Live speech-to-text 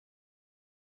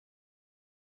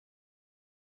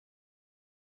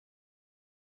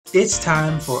It's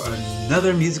time for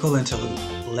another musical interlude.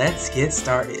 Let's get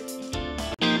started.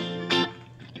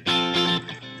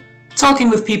 Talking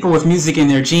with people with music in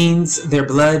their genes, their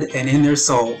blood, and in their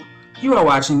soul. You are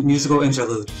watching Musical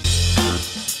Interlude.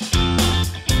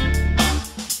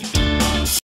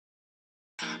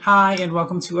 Hi, and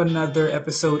welcome to another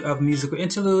episode of Musical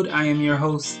Interlude. I am your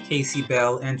host, Casey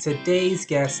Bell, and today's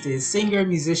guest is singer,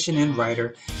 musician, and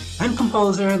writer, and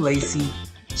composer Lacy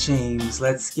James.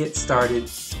 Let's get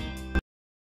started.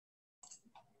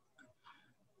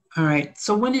 All right.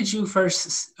 So when did you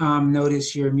first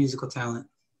notice your musical talent?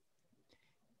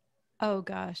 Oh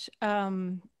gosh.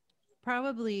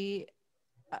 Probably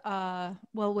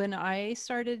when I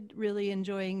started really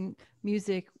enjoying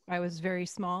music, I was very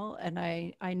small, and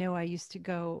I know I used to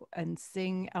go and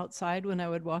sing outside when I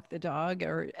would walk the dog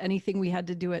or anything we had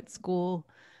to do at school.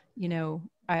 You know,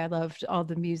 I loved all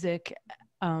the musical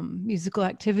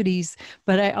activities,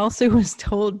 but I also was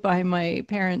told by my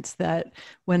parents that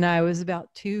when I was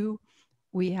about 2,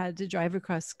 we had to drive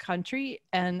across country,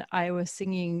 and I was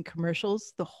singing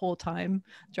commercials the whole time,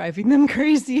 driving them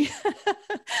crazy.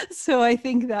 So I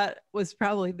think that was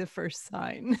probably the first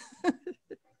sign.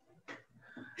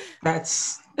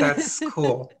 That's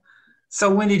cool.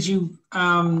 So when did you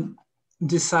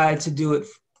decide to do it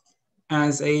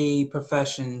as a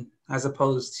profession as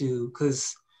opposed to,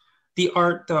 because the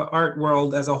art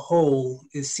world as a whole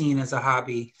is seen as a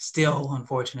hobby still,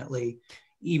 unfortunately,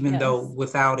 even though Yes.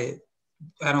 without it,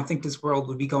 I don't think this world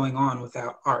would be going on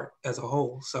without art as a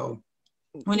whole. So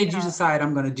when did you Yeah. decide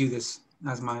I'm going to do this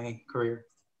as my career?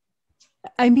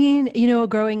 I mean,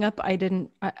 growing up, I didn't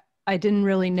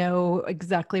really know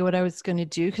exactly what I was going to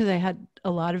do because I had a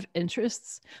lot of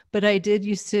interests, but I did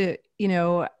used to,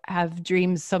 have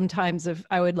dreams sometimes of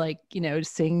I would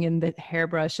sing in the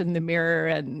hairbrush in the mirror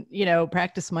and,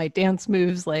 practice my dance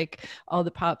moves like all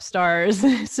the pop stars.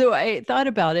 So I thought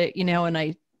about it, and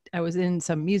I was in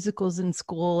some musicals in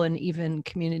school and even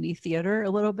community theater a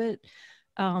little bit.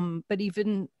 But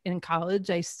even in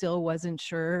college, I still wasn't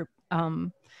sure.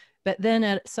 But then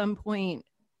at some point,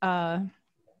 I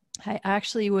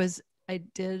actually I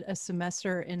did a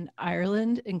semester in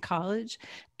Ireland in college,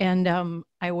 and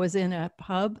I was in a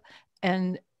pub,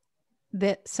 and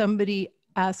that somebody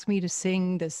asked me to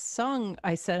sing this song.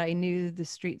 I said I knew the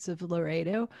streets of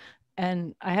Laredo,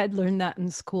 and I had learned that in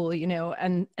school,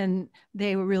 and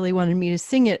they really wanted me to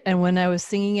sing it. And when I was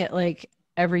singing it, like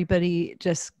everybody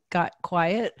just got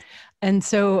quiet. And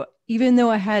so even though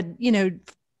I had,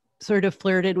 sort of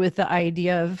flirted with the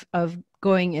idea of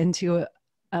going into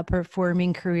a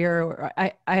performing career, or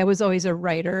I was always a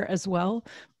writer as well.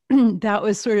 That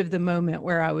was sort of the moment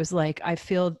where I was like, I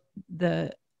feel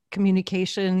the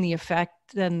communication, the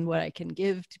effect, and what I can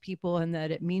give to people, and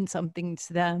that it means something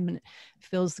to them, and it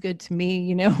feels good to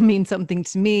me, means something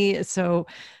to me. So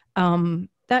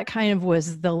that kind of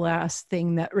was the last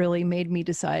thing that really made me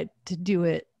decide to do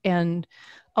it. And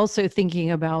also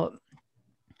thinking about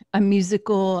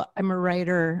I'm a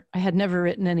writer. I had never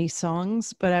written any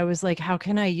songs, but I was like, how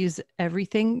can I use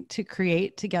everything to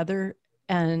create together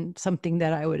and something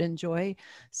that I would enjoy?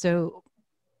 So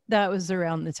that was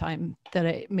around the time that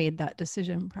I made that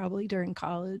decision, probably during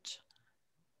college.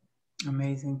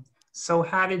 Amazing. So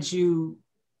how did you,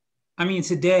 I mean,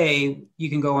 today you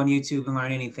can go on YouTube and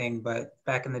learn anything, but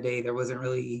back in the day, there wasn't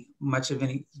really much of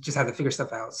any, you just had to figure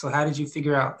stuff out. So how did you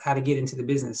figure out how to get into the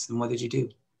business, and what did you do?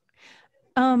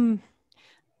 Um,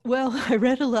 well, I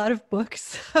read a lot of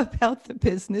books about the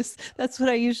business. That's what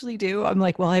I usually do. I'm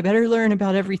like, well, I better learn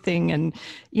about everything. And,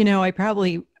 I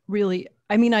probably really,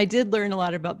 I mean, I did learn a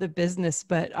lot about the business,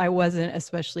 but I wasn't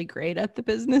especially great at the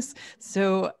business.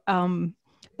 So,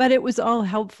 but it was all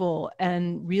helpful.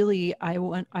 And really, I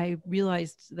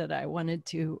realized that I wanted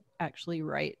to actually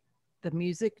write the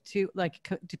music to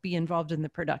be involved in the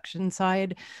production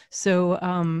side. So,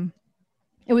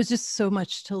 it was just so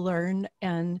much to learn.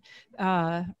 And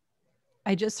uh,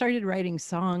 I just started writing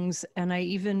songs, and I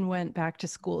even went back to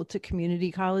school to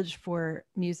community college for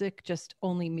music, just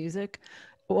only music,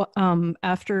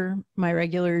 after my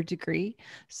regular degree.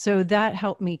 So that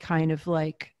helped me kind of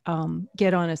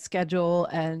get on a schedule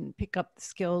and pick up the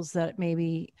skills that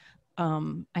maybe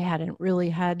I hadn't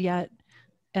really had yet.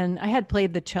 And I had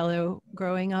played the cello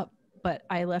growing up, but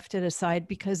I left it aside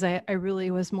because I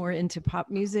really was more into pop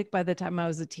music by the time I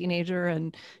was a teenager.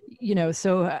 And,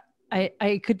 so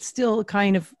I could still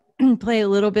kind of play a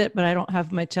little bit, but I don't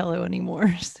have my cello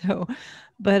anymore. So,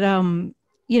 but,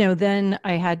 then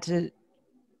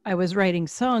I was writing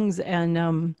songs,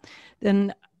 and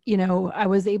then, I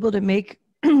was able to make,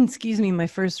 excuse me, my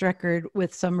first record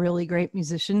with some really great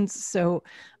musicians. So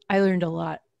I learned a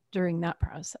lot during that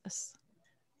process.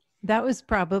 That was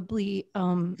probably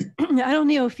I don't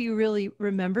know if you really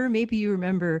remember, maybe you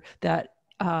remember that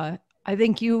I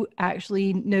think you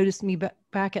actually noticed me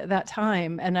back at that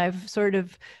time, and I've sort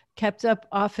of kept up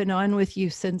off and on with you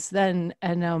since then,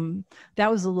 and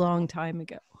that was a long time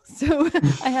ago. So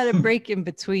I had a break in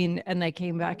between, and I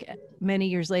came back many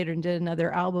years later and did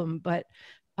another album, but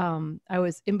I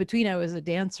was in between. I was a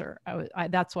dancer.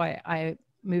 That's why I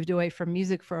moved away from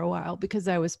music for a while, because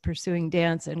I was pursuing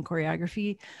dance and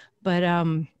choreography. But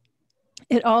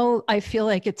it all, I feel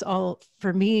like it's all,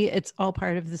 for me, it's all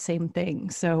part of the same thing.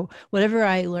 So whatever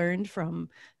I learned from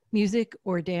music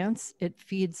or dance, it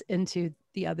feeds into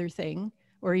the other thing,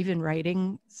 or even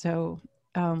writing. So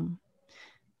um,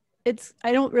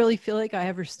 I don't really feel like I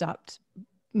ever stopped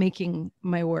making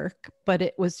my work, but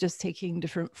it was just taking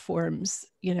different forms,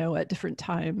 at different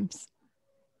times.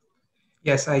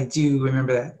 Yes, I do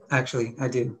remember that. Actually, I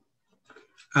do.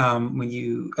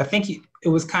 I think it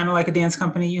was kind of like a dance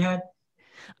company you had.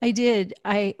 I did.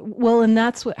 Well, and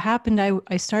that's what happened.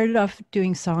 I started off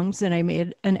doing songs and I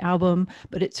made an album,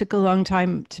 but it took a long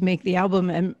time to make the album.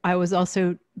 And I was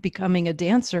also becoming a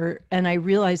dancer, and I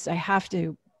realized I have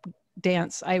to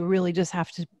dance. I really just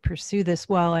have to pursue this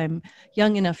while I'm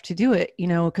young enough to do it,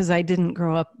 because I didn't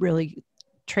grow up really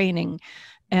training.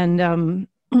 And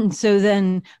so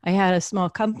then I had a small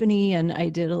company and I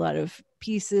did a lot of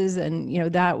pieces,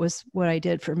 and that was what I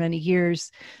did for many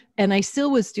years. And I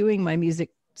still was doing my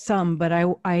music some, but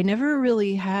I never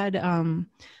really had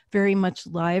very much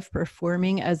live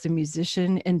performing as a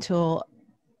musician until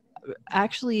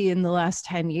actually in the last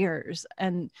 10 years.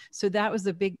 And so that was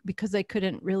a big, because I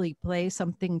couldn't really play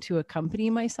something to accompany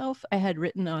myself. I had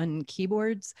written on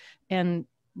keyboards and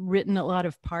written a lot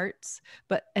of parts,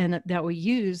 and that we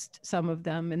used some of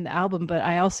them in the album, but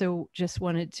I also just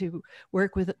wanted to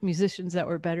work with musicians that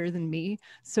were better than me.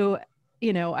 So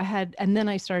and then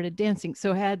I started dancing,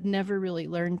 so I had never really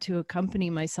learned to accompany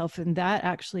myself, and that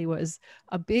actually was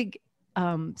a big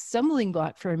stumbling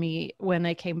block for me when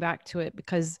I came back to it,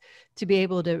 because to be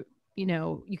able to,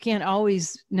 you can't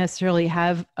always necessarily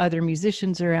have other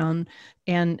musicians around,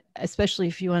 and especially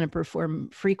if you want to perform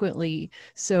frequently.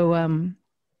 So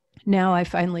now I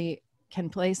finally can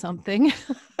play something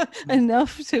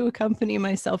enough to accompany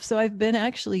myself. So I've been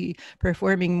actually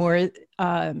performing more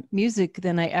music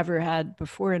than I ever had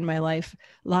before in my life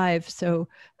live. So,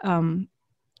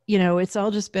 it's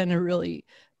all just been a really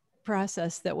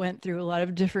process that went through a lot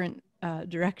of different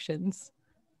directions.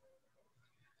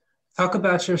 Talk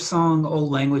about your song "Old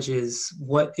Languages."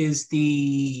 What is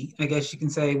I guess you can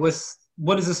say,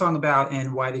 what is the song about,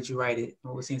 and why did you write it?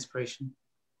 What was the inspiration?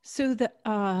 So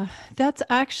that's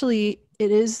actually,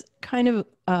 it is kind of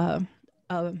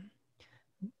a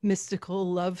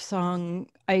mystical love song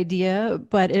idea,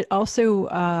 but it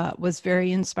also was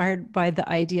very inspired by the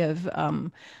idea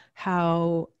of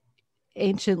how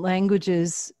ancient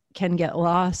languages can get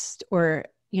lost, or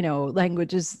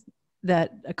languages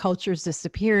that a culture is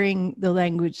disappearing, the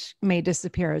language may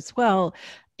disappear as well.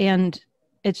 And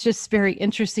it's just very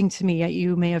interesting to me.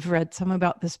 You may have read some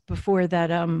about this before,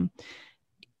 that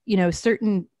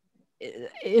certain,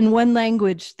 in one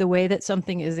language, the way that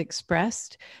something is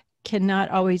expressed cannot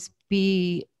always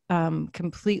be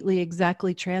completely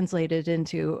exactly translated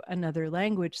into another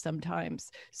language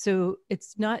sometimes. So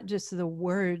it's not just the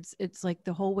words, it's like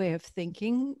the whole way of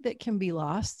thinking that can be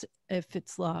lost if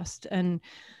it's lost. And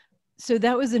so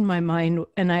that was in my mind,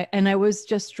 and I was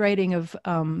just writing of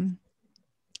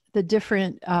the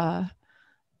different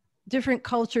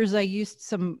cultures. I used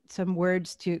some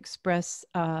words to express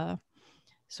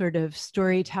sort of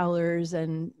storytellers,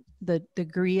 and the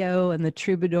griot and the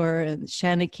troubadour and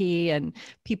Shanachie, and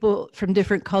people from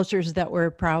different cultures that were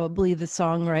probably the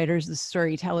songwriters, the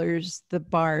storytellers, the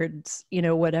bards,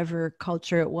 whatever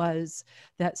culture it was,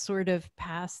 that sort of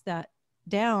passed that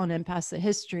down and passed the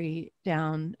history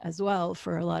down as well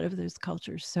for a lot of those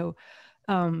cultures. So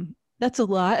that's a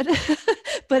lot,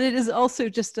 but it is also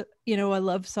just a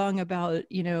love song about,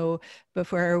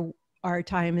 before our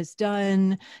time is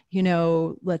done,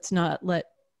 let's not let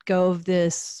go of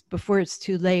this before it's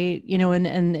too late,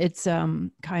 and it's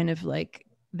kind of like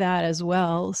that as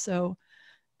well. So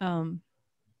um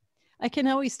I can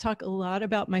always talk a lot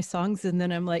about my songs, and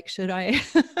then I'm like, should I?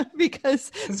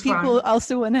 Because It's people fine.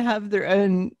 also want to have their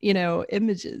own,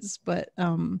 images. But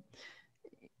so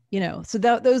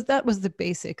that was the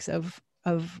basics of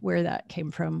where that came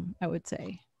from, I would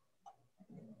say.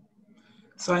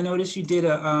 So I noticed you did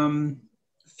a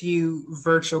few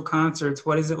virtual concerts.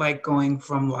 What is it like going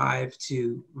from live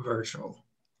to virtual?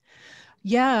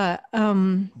 Yeah,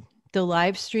 the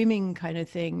live streaming kind of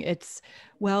thing. It's,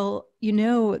 well,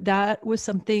 that was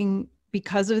something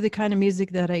because of the kind of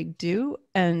music that I do,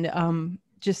 and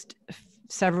just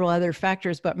several other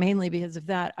factors, but mainly because of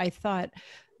that, I thought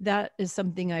that is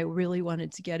something I really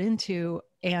wanted to get into.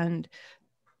 And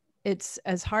it's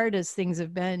as hard as things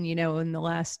have been, you know, in the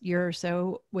last year or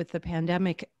so with the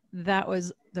pandemic, that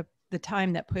was the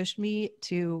time that pushed me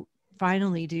to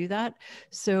finally do that.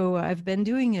 So I've been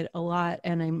doing it a lot,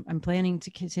 and I'm planning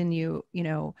to continue, you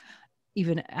know,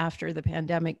 even after the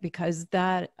pandemic, because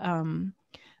that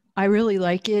I really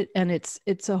like it. And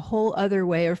it's a whole other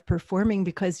way of performing,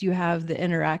 because you have the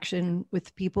interaction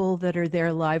with people that are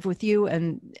there live with you,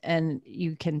 and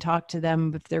you can talk to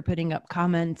them if they're putting up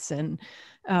comments. And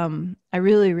I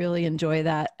really, really enjoy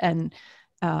that. And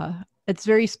it's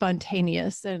very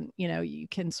spontaneous, and, you know, you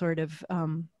can sort of,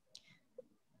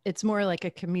 it's more like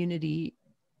a community.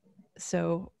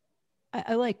 So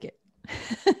I like it.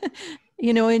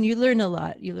 You know, and you learn a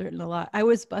lot. I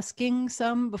was busking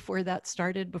some before that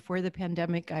started. Before the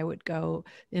pandemic, I would go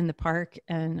in the park,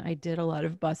 and I did a lot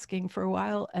of busking for a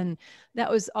while. And that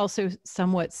was also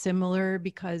somewhat similar,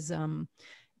 because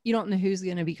you don't know who's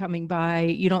going to be coming by.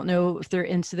 You don't know if they're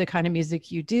into the kind of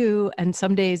music you do. And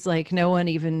some days, like, no one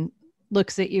even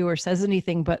looks at you or says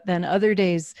anything, but then other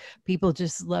days people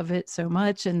just love it so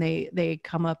much, and they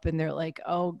come up and they're like,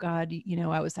 oh God, you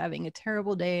know, I was having a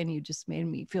terrible day and you just made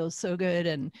me feel so good.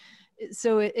 And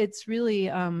so it's really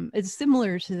it's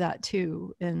similar to that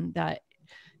too, and that,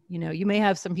 you know, you may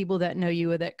have some people that know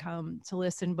you that come to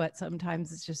listen, but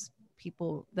sometimes it's just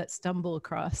people that stumble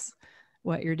across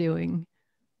what you're doing.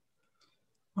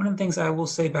 One of the things I will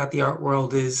say about the art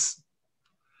world is,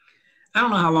 I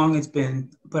don't know how long it's been,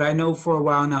 but I know for a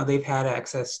while now they've had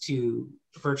access to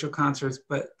virtual concerts,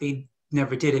 but they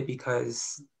never did it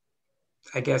because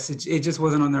I guess it just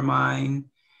wasn't on their mind.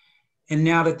 And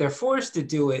now that they're forced to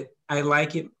do it, I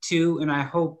like it too. And I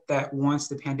hope that once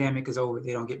the pandemic is over,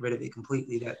 they don't get rid of it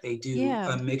completely, that they do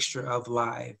a mixture of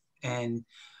live. And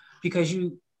because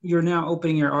you're now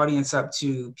opening your audience up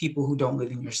to people who don't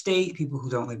live in your state, people who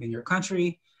don't live in your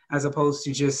country, as opposed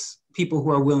to just people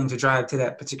who are willing to drive to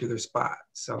that particular spot.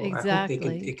 So exactly. I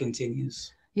hope it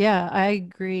continues. Yeah, I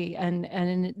agree.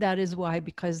 And that is why,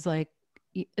 because, like,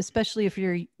 especially if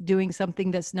you're doing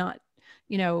something that's not,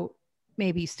 you know,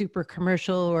 maybe super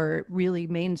commercial or really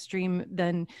mainstream,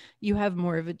 then you have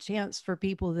more of a chance for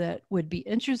people that would be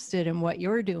interested in what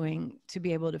you're doing to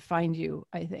be able to find you,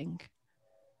 I think.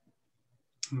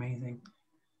 Amazing.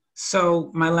 So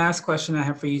my last question I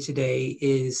have for you today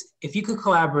is, if you could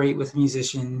collaborate with a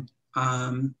musician,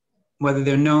 whether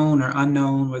they're known or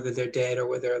unknown, whether they're dead or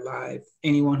whether they're alive,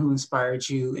 anyone who inspired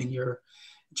you in your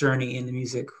journey in the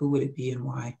music, who would it be and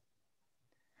why?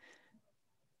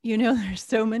 You know, there's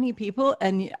so many people,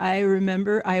 and I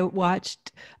remember I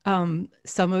watched some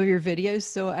of your videos,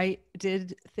 so I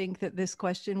did think that this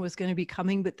question was going to be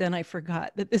coming, but then I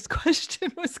forgot that this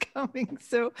question was coming.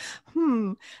 So,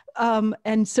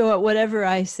 and so whatever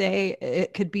I say,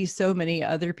 it could be so many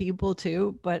other people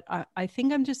too, but I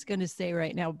think I'm just going to say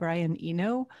right now, Brian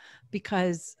Eno,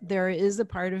 because there is a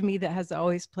part of me that has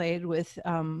always played with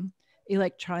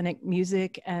electronic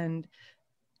music. And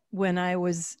when I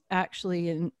was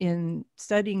actually in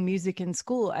studying music in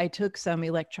school, I took some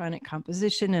electronic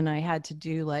composition, and I had to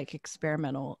do like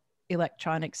experimental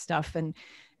electronic stuff.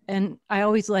 And I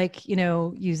always like, you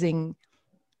know, using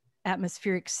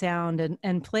atmospheric sound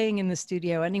and playing in the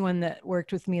studio. Anyone that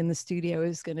worked with me in the studio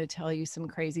is going to tell you some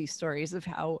crazy stories of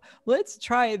how, let's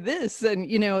try this.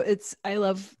 And, you know, I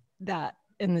love that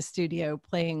in the studio,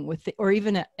 playing with or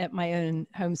even at my own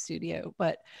home studio.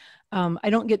 But I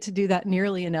don't get to do that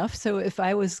nearly enough. So if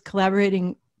I was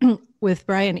collaborating with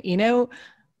Brian Eno,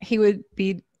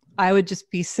 I would just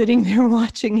be sitting there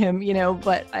watching him, you know,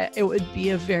 but it would be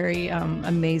a very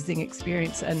amazing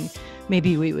experience. And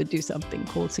maybe we would do something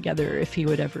cool together if he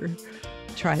would ever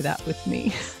try that with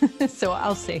me. So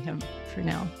I'll say him for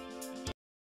now.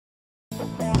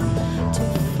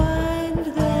 To find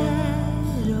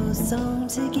that old song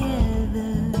together.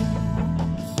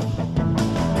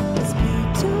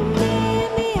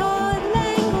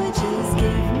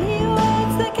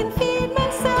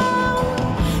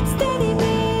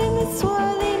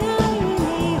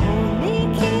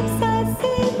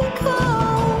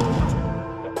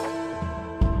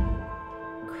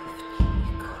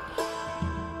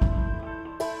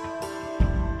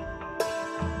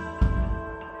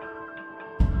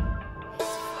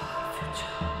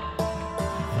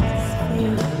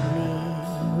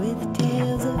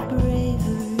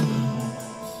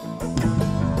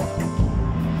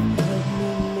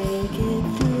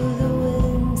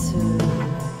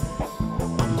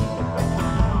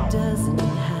 Doesn't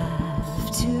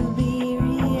have to be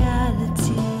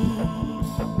reality.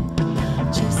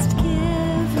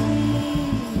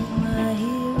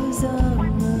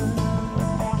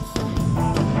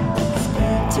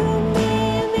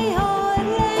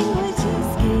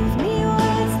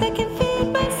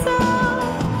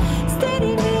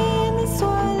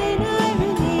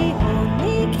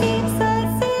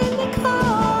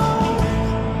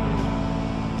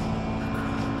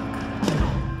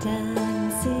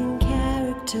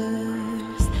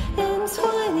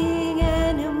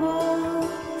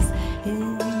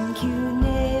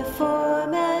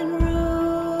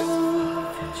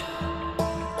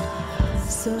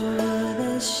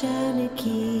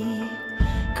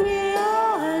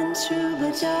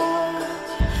 door,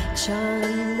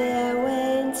 charming their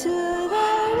way into the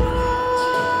room.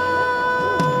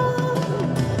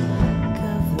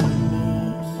 Cover me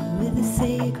with a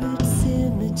sacred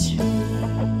symmetry.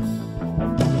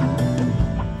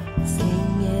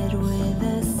 Sing it with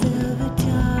a silver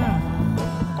tongue.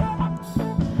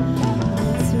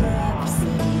 This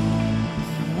rhapsody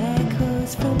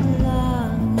echoes from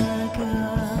long ago.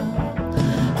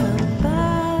 From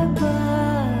Bible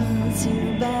to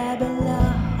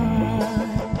Babylon.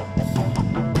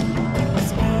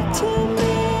 Speak to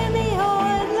me in the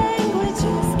old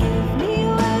languages. Give me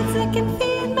words that can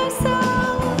feed my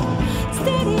soul.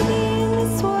 Steady me in the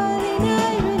swirling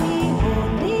irony.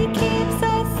 Only keeps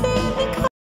us in the cold.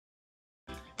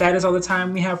 That is all the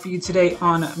time we have for you today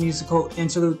on Musical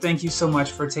Interlude. Thank you so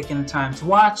much for taking the time to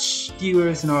watch,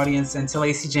 viewers and audience. And to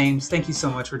Lacy James, thank you so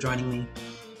much for joining me.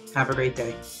 Have a great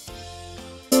day.